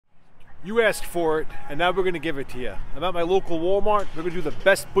You asked for it, and now we're going to give it to you. I'm at my local Walmart. We're going to do the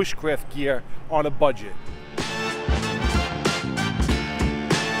best bushcraft gear on a budget.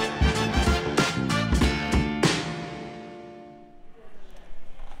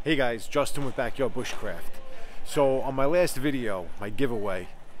 Hey guys, Justin with Backyard Bushcraft. So on my last video, my giveaway,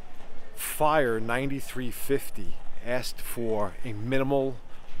 Fire 9350 asked for a minimal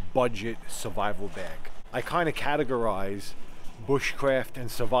budget survival bag. I kind of categorize bushcraft and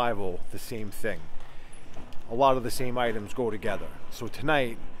survival the same thing. A lot of the same items go together. So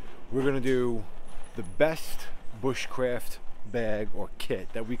tonight we're going to do the best bushcraft bag or kit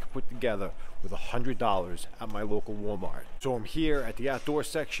that we could put together with $100 at my local Walmart. So I'm here at the outdoor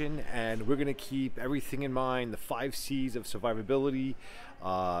section, and we're going to keep everything in mind, the 5 C's of survivability,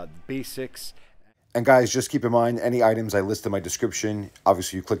 basics. And guys, just keep in mind, any items I list in my description,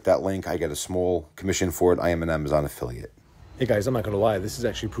 obviously you click that link, I get a small commission for it. I am an Amazon affiliate. Hey guys, I'm not gonna lie, this is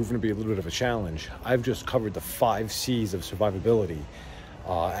actually proven to be a little bit of a challenge. I've just covered the 5 C's of survivability,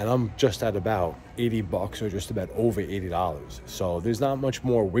 and I'm just at about 80 bucks or just about over $80. So there's not much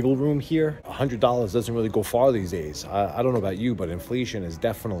more wiggle room here. $100 doesn't really go far these days. I don't know about you, but inflation is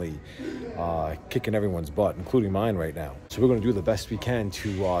definitely kicking everyone's butt, including mine right now. So we're gonna do the best we can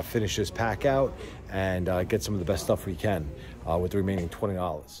to finish this pack out and get some of the best stuff we can with the remaining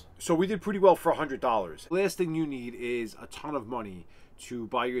 $20. So we did pretty well for $100. Last thing you need is a ton of money to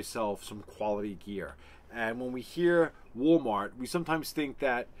buy yourself some quality gear. And when we hear Walmart, we sometimes think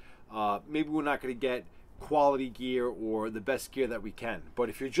that maybe we're not going to get quality gear or the best gear that we can. But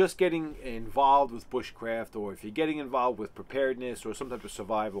if you're just getting involved with bushcraft, or if you're getting involved with preparedness or some type of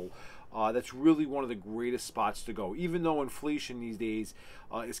survival, that's really one of the greatest spots to go. Even though inflation these days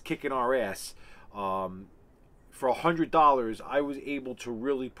is kicking our ass, for $100, I was able to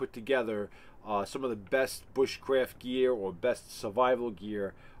really put together some of the best bushcraft gear or best survival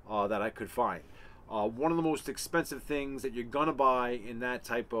gear that I could find. One of the most expensive things that you're gonna buy in that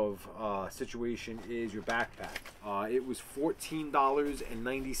type of situation is your backpack. It was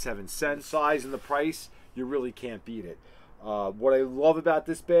 $14.97. Size and the price, you really can't beat it. What I love about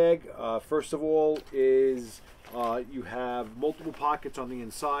this bag, first of all, is you have multiple pockets on the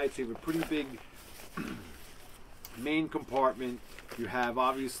inside, so you have a pretty big main compartment. You have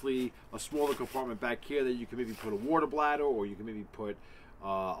obviously a smaller compartment back here that you can maybe put a water bladder, or you can maybe put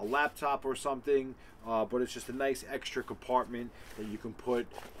a laptop or something, but it's just a nice extra compartment that you can put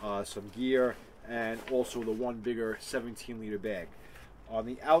some gear, and also the one bigger 17-liter bag. On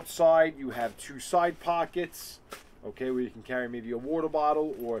the outside you have 2 side pockets, okay, where you can carry maybe a water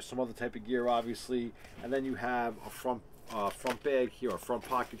bottle or some other type of gear, obviously, and then you have a front bag here, a front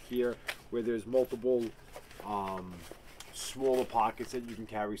pocket here, where there's multiple smaller pockets that you can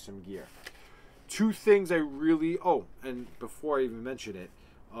carry some gear. 2 things I really, and before I even mention it,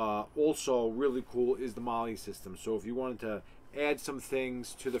 also really cool is the MOLLE system. So if you wanted to add some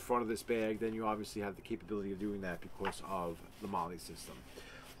things to the front of this bag, then you obviously have the capability of doing that because of the MOLLE system.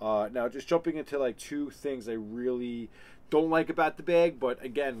 Now just jumping into like 2 things I really don't like about the bag, but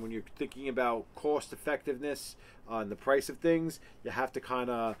again, when you're thinking about cost effectiveness and the price of things, you have to kind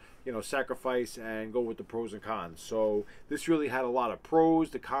of, you know, sacrifice and go with the pros and cons. So this really had a lot of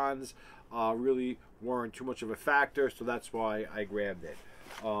pros. The cons really weren't too much of a factor, so that's why I grabbed it.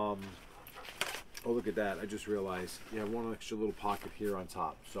 Oh, look at that, I just realized you have one extra little pocket here on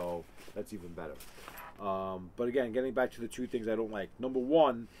top, so that's even better. But again, getting back to the 2 things I don't like. Number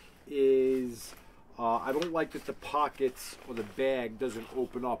 1 is I don't like that the pockets or the bag doesn't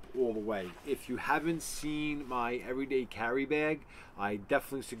open up all the way. If you haven't seen my everyday carry bag, I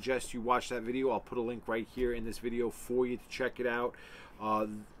definitely suggest you watch that video. I'll put a link right here in this video for you to check it out.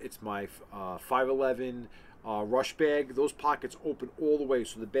 It's my 511 rush bag. Those pockets open all the way,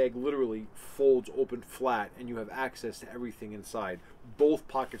 so the bag literally folds open flat and you have access to everything inside. Both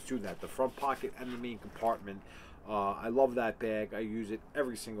pockets do that, the front pocket and the main compartment. I love that bag. I use it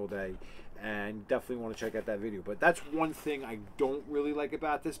every single day, and definitely want to check out that video. But that's one thing I don't really like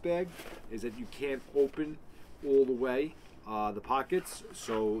about this bag, is that you can't open all the way the pockets.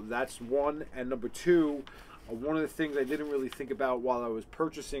 So that's one. And number 2, one of the things I didn't really think about while I was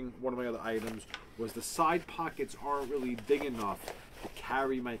purchasing one of my other items was the side pockets aren't really big enough to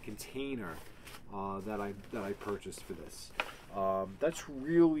carry my container that I purchased for this. That's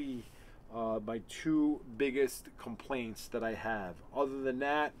really my 2 biggest complaints that I have. Other than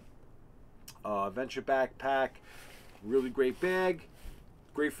that, Venture backpack, really great bag,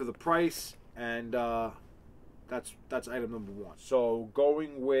 great for the price, and that's item number 1. So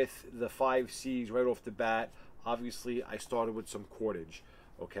going with the 5 C's right off the bat, obviously I started with some cordage.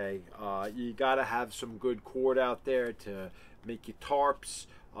 Okay, you gotta have some good cord out there to make your tarps,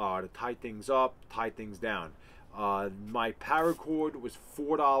 to tie things up, tie things down. My paracord was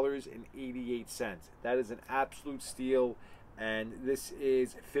 $4.88. That is an absolute steal, and this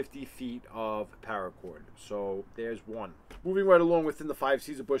is 50 feet of paracord. So there's one. Moving right along within the 5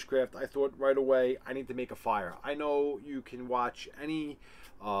 C's of bushcraft, I thought right away I need to make a fire. I know you can watch any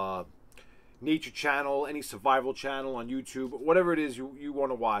nature channel, any survival channel on YouTube, whatever it is you want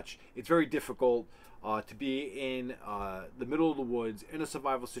to watch. It's very difficult to be in the middle of the woods in a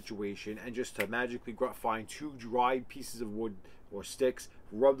survival situation and just to magically find 2 dry pieces of wood or sticks,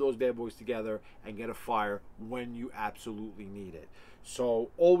 rub those bad boys together, and get a fire when you absolutely need it. So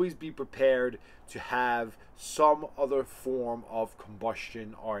always be prepared to have some other form of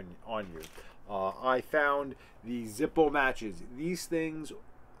combustion on you. I found the Zippo matches. These things,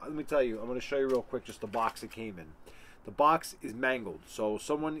 let me tell you, I'm going to show you real quick just the box it came in. The box is mangled, so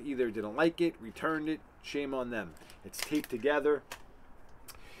someone either didn't like it, returned it, shame on them. It's taped together.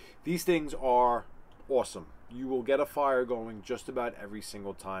 These things are awesome. You will get a fire going just about every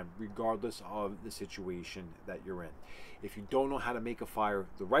single time, regardless of the situation that you're in. If you don't know how to make a fire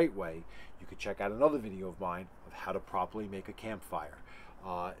the right way, you could check out another video of mine of how to properly make a campfire.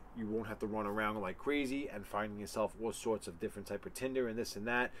 You won't have to run around like crazy and finding yourself all sorts of different type of tinder and this and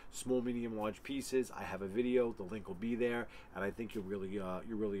that, small, medium, large pieces. I have a video, the link will be there, and I think you'll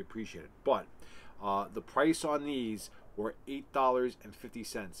really appreciate it. But the price on these were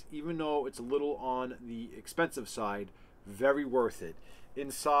 $8.50. Even though it's a little on the expensive side, very worth it.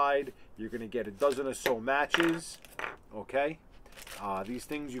 Inside, you're going to get a dozen or so matches, okay? These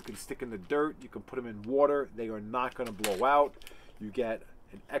things you can stick in the dirt, you can put them in water, they are not going to blow out. You get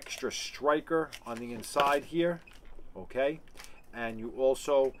an extra striker on the inside here, okay? And you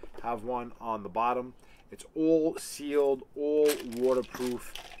also have one on the bottom. It's all sealed, all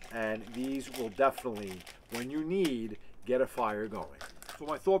waterproof, and these will definitely, when you need, get a fire going. So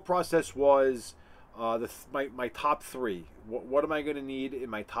my thought process was my top 3. What am I going to need in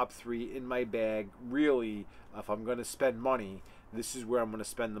my top 3 in my bag? Really, if I'm going to spend money, this is where I'm going to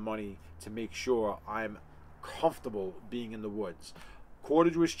spend the money to make sure I'm comfortable being in the woods.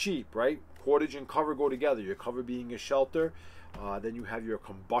 Cordage was cheap, right? Cordage and cover go together. Your cover being your shelter. Then you have your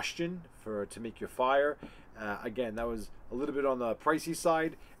combustion to make your fire. Again, that was a little bit on the pricey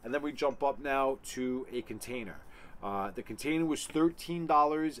side. And then we jump up now to a container. The container was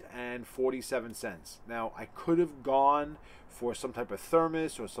 $13.47. Now, I could have gone for some type of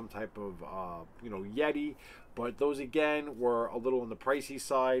thermos or some type of Yeti, but those again were a little on the pricey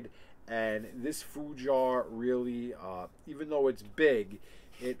side. And this food jar really, even though it's big,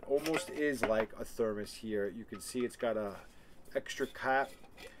 it almost is like a thermos here. You can see it's got a extra cap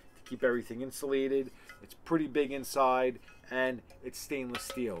to keep everything insulated. It's pretty big inside, and it's stainless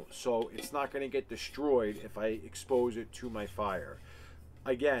steel, so it's not going to get destroyed if I expose it to my fire.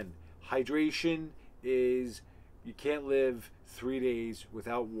 Again, hydration is, you can't live 3 days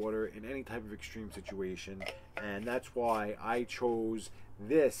without water in any type of extreme situation, and that's why I chose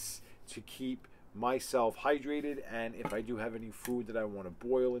this to keep myself hydrated. And if I do have any food that I want to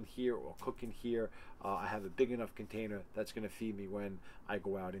boil in here or cook in here, I have a big enough container that's going to feed me when I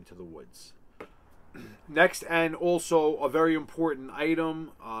go out into the woods. Next, and also a very important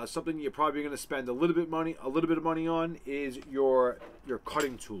item, something you're probably going to spend a little bit of money on, is your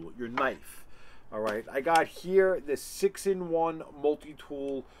cutting tool, your knife. All right, I got here this 6-in-1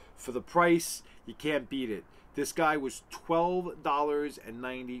 multi-tool for the price. You can't beat it. This guy was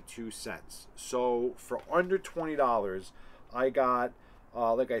 $12.92. So for under $20, I got,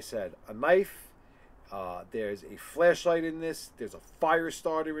 like I said, a knife. There's a flashlight in this. There's a fire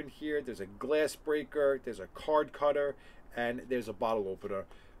starter in here. There's a glass breaker. There's a card cutter. And there's a bottle opener.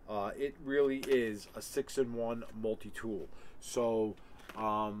 It really is a 6-in-1 multi-tool. So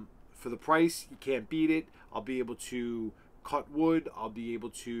for the price, you can't beat it. I'll be able to cut wood. I'll be able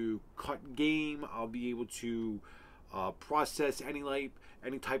to cut game. I'll be able to process any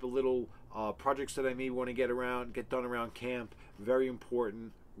type of little projects that I may want to get done around camp. Very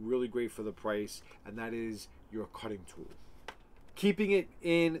important. Really great for the price, and that is your cutting tool. Keeping it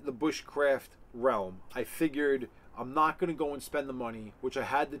in the bushcraft realm, I figured I'm not going to go and spend the money, which I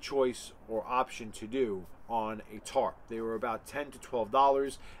had the choice or option to do, on a tarp. They were about $10 to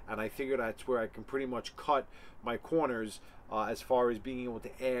 $12, and I figured that's where I can pretty much cut my corners as far as being able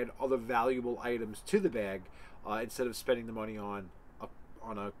to add other valuable items to the bag instead of spending the money on a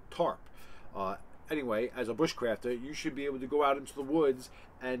tarp. Anyway, as a bushcrafter, you should be able to go out into the woods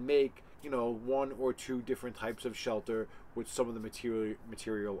and make, 1 or 2 different types of shelter with some of the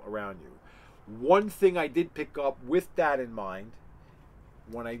material around you. One thing I did pick up with that in mind,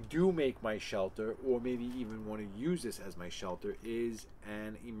 when I do make my shelter, or maybe even want to use this as my shelter, is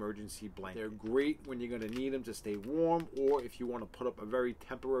an emergency blanket. They're great when you're going to need them to stay warm, or if you want to put up a very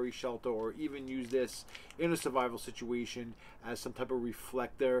temporary shelter, or even use this in a survival situation as some type of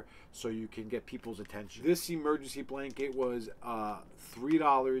reflector so you can get people's attention. This emergency blanket was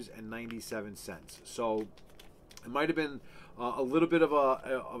 $3.97. So it might have been a little bit of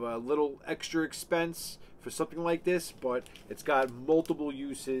a little extra expense for something like this, but it's got multiple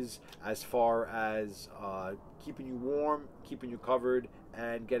uses as far as keeping you warm, keeping you covered,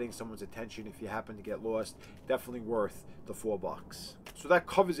 and getting someone's attention if you happen to get lost. Definitely worth the $4. So that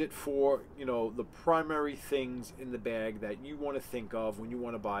covers it for, you know, the primary things in the bag that you want to think of when you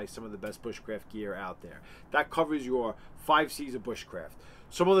want to buy some of the best bushcraft gear out there. That covers your 5 C's of bushcraft.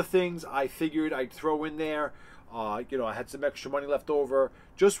 Some of the things I figured I'd throw in there, you know, I had some extra money left over.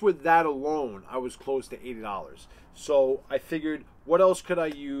 Just with that alone, I was close to $80. So I figured, what else could I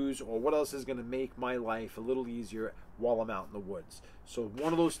use, or what else is going to make my life a little easier while I'm out in the woods? So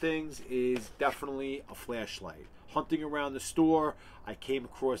one of those things is definitely a flashlight. Hunting around the store, I came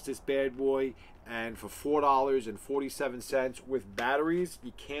across this bad boy, and for $4.47 with batteries,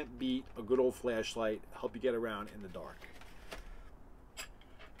 you can't beat a good old flashlight. Help you get around in the dark.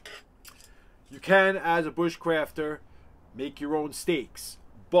 You can, as a bushcrafter, make your own stakes.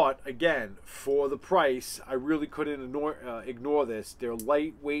 But again, for the price, I really couldn't ignore this. They're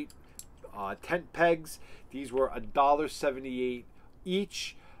lightweight tent pegs. These were $1.78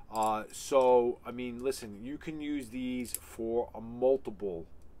 each. So, I mean, listen, you can use these for multiple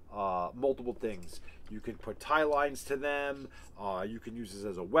things. You can put tie lines to them. You can use this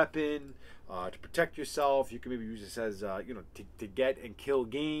as a weapon to protect yourself. You can maybe use this as, you know, to get and kill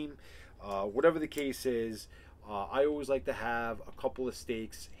game. Whatever the case is, I always like to have a couple of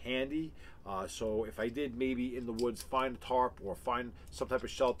stakes handy. So if I did maybe in the woods find a tarp or find some type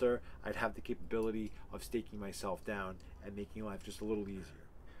of shelter, I'd have the capability of staking myself down and making life just a little easier.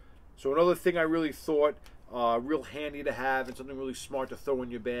 So another thing I really thought real handy to have, and something really smart to throw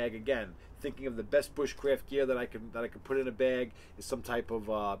in your bag, again, thinking of the best bushcraft gear that I can put in a bag, is some type of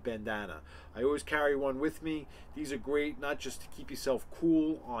bandana. I always carry one with me. These are great not just to keep yourself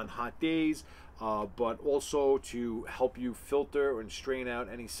cool on hot days, but also to help you filter and strain out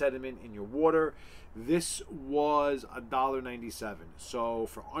any sediment in your water. This was $1.97. So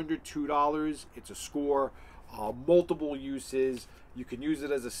for under $2, it's a score. Multiple uses. You can use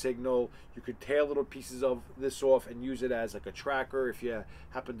it as a signal. You could tear little pieces of this off and use it as like a tracker if you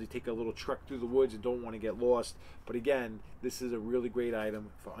happen to take a little trek through the woods and don't want to get lost. But again, this is a really great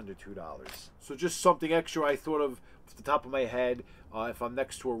item for under $2. So just something extra I thought of off the top of my head. If I'm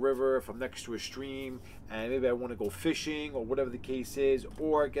next to a river, if I'm next to a stream, and maybe I want to go fishing or whatever the case is,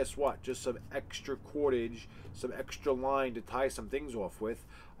 or guess what, just some extra cordage, some extra line to tie some things off with,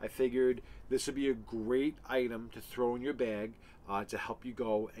 I figured this would be a great item to throw in your bag to help you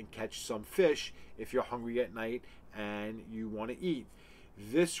go and catch some fish if you're hungry at night and you want to eat.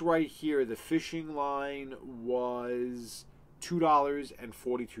 This right here, the fishing line, was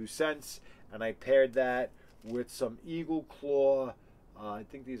 $2.42, and I paired that with some Eagle Claw, I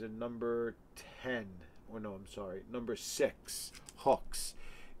think these are number 10, or no, I'm sorry, number 6 hooks.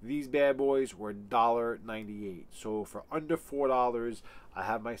 These bad boys were $1.98. So for under $4, I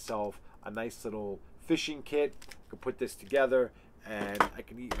have myself a nice little fishing kit. I could put this together and I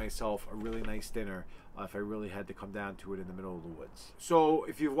can eat myself a really nice dinner if I really had to come down to it in the middle of the woods. So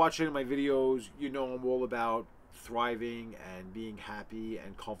if you've watched any of my videos, you know I'm all about thriving and being happy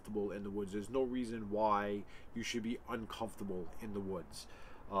and comfortable in the woods. There's no reason why you should be uncomfortable in the woods.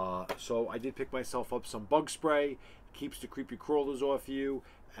 So I did pick myself up some bug spray. Keeps the creepy crawlers off you,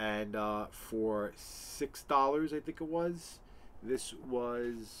 and for $6, I think it was, this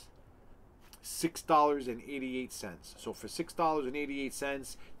was $6.88. So for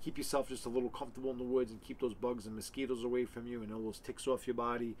 $6.88, keep yourself just a little comfortable in the woods and keep those bugs and mosquitoes away from you and all those ticks off your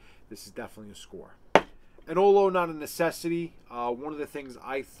body. This is definitely a score. And although not a necessity, one of the things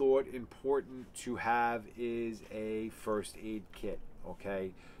I thought important to have is a first aid kit.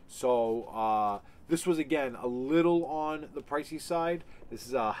 Okay, so this was again a little on the pricey side. This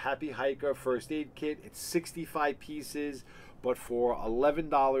is a Happy Hiker first aid kit. It's 65 pieces, but for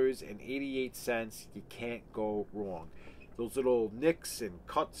 $11.88, you can't go wrong. Those little nicks and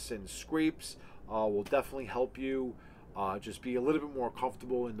cuts and scrapes will definitely help you just be a little bit more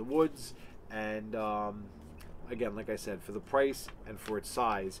comfortable in the woods. And again, like I said, for the price and for its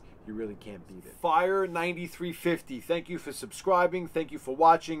size, you really can't beat it. Fire 9350. Thank you for subscribing. Thank you for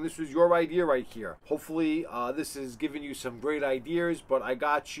watching. This was your idea right here. Hopefully this has given you some great ideas, but I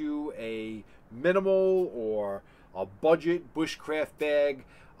got you a minimal or a budget bushcraft bag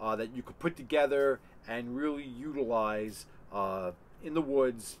that you could put together and really utilize in the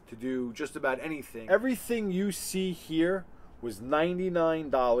woods to do just about anything. Everything you see here was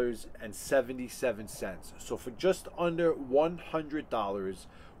 $99.77. So for just under $100,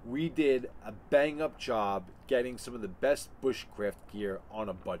 we did a bang-up job getting some of the best bushcraft gear on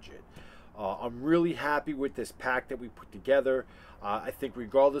a budget. I'm really happy with this pack that we put together. I think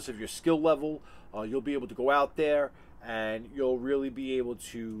regardless of your skill level, you'll be able to go out there and you'll really be able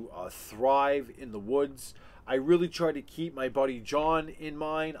to thrive in the woods. I really try to keep my buddy John in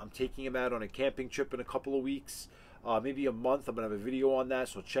mind. I'm taking him out on a camping trip in a couple of weeks, maybe a month. I'm going to have a video on that,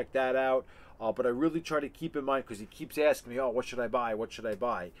 so check that out. But I really try to keep in mind because he keeps asking me, oh, what should I buy? What should I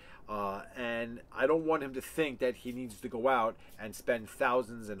buy? And I don't want him to think that he needs to go out and spend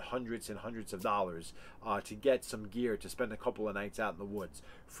thousands and hundreds of dollars to get some gear to spend a couple of nights out in the woods.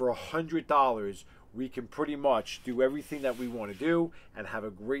 For $100, we can pretty much do everything that we want to do and have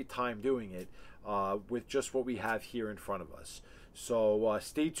a great time doing it with just what we have here in front of us. So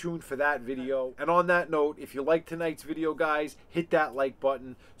stay tuned for that video. And on that note, if you like tonight's video, guys, hit that like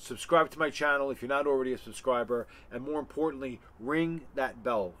button, subscribe to my channel if you're not already a subscriber, and more importantly, ring that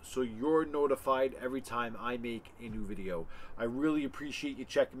bell so you're notified every time I make a new video. I really appreciate you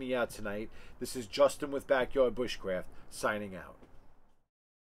checking me out tonight. This is Justin with Backyard Bushcraft, signing out.